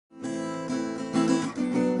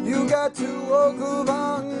got to walk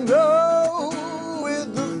along, go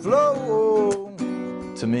with the flow.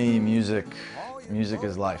 To me, music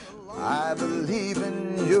is life. I believe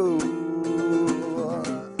in you.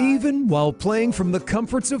 Even while playing from the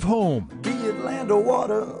comforts of home. Be it land or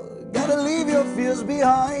water, gotta leave your fears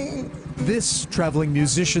behind. This traveling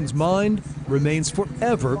musician's mind remains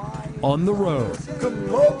forever on the road. Come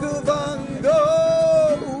walk along,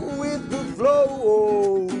 go with the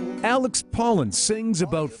flow. Alex Paullin sings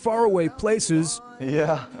about faraway places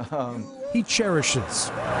Yeah. he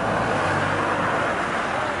cherishes.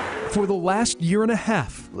 For the last year and a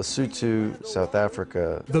half, Lesotho, South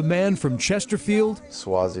Africa, the man from Chesterfield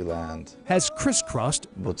Swaziland, has crisscrossed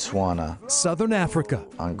Botswana, Southern Africa.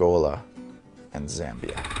 Angola, and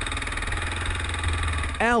Zambia.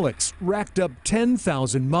 Alex racked up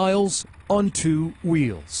 10,000 miles on 2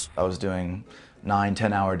 wheels. I was doing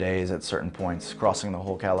 9-10-hour days at certain points, crossing the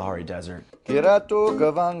whole Kalahari Desert.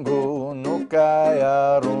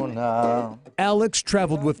 Alex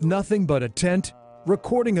traveled with nothing but a tent,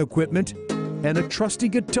 recording equipment, and a trusty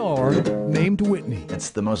guitar named Whitney.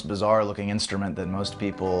 It's the most bizarre looking instrument that most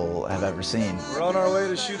people have ever seen. We're on our way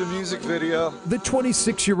to shoot a music video. The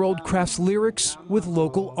 26-year-old crafts lyrics with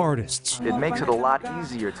local artists. It makes it a lot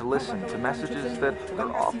easier to listen to messages that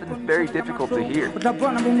are often very difficult to hear.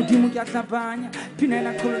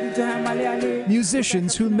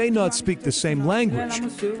 Musicians who may not speak the same language,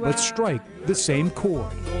 but strike the same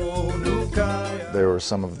chord. They were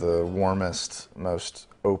some of the warmest, most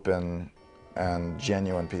open and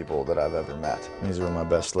genuine people that I've ever met. These were my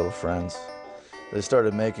best little friends. They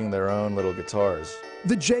started making their own little guitars.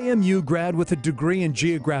 The JMU grad with a degree in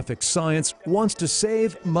geographic science wants to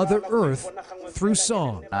save Mother Earth through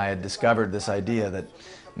song. I had discovered this idea that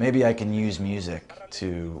maybe I can use music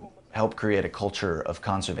to help create a culture of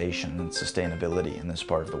conservation and sustainability in this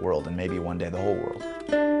part of the world, and maybe one day the whole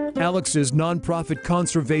world. Alex's nonprofit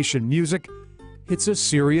conservation music hits a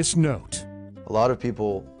serious note. A lot of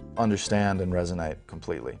people understand and resonate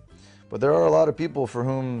completely, but there are a lot of people for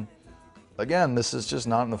whom, again, this is just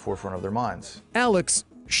not in the forefront of their minds. Alex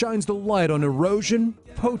shines the light on erosion,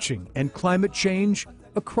 poaching, and climate change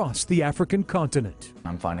across the African continent.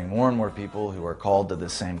 I'm finding more and more people who are called to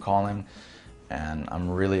this same calling, and I'm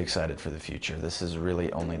really excited for the future. This is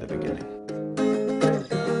really only the beginning.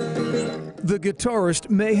 The guitarist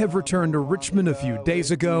may have returned to Richmond a few days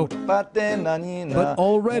ago, but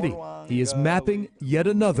already he is mapping yet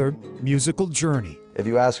another musical journey. If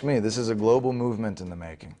you ask me, this is a global movement in the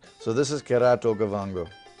making. So this is Kerato Kavango.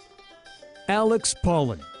 Alex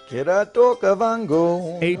Paullin, Kerato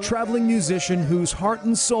Kavango. a traveling musician whose heart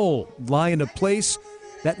and soul lie in a place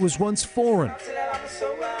that was once foreign,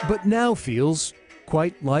 but now feels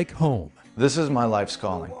quite like home. This is my life's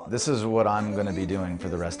calling. This is what I'm going to be doing for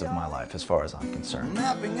the rest of my life, as far as I'm concerned.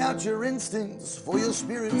 Mapping out your instincts for your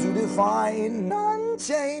spirit to define,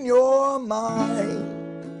 unchain your mind.